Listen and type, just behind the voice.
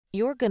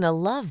You're gonna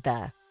love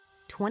the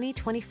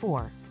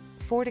 2024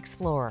 Ford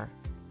Explorer.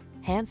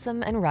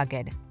 Handsome and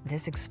rugged,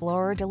 this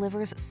Explorer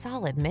delivers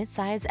solid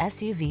midsize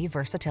SUV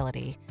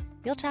versatility.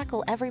 You'll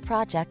tackle every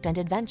project and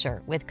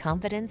adventure with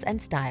confidence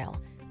and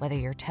style, whether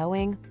you're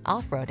towing,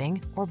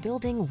 off-roading, or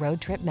building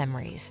road trip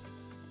memories.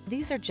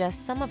 These are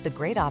just some of the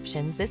great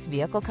options this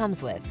vehicle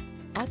comes with: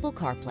 Apple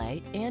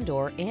CarPlay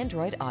and/or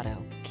Android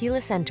Auto,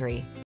 keyless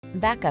entry,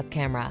 backup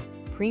camera,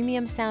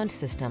 premium sound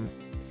system,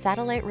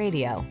 satellite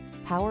radio,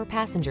 power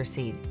passenger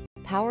seat,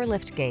 power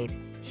liftgate,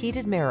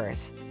 heated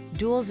mirrors,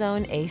 dual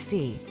zone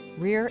AC,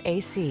 rear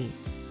AC.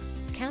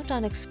 Count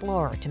on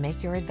Explorer to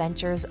make your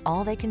adventures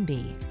all they can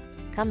be.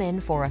 Come in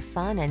for a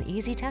fun and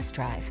easy test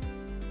drive.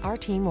 Our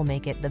team will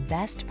make it the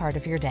best part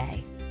of your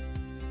day.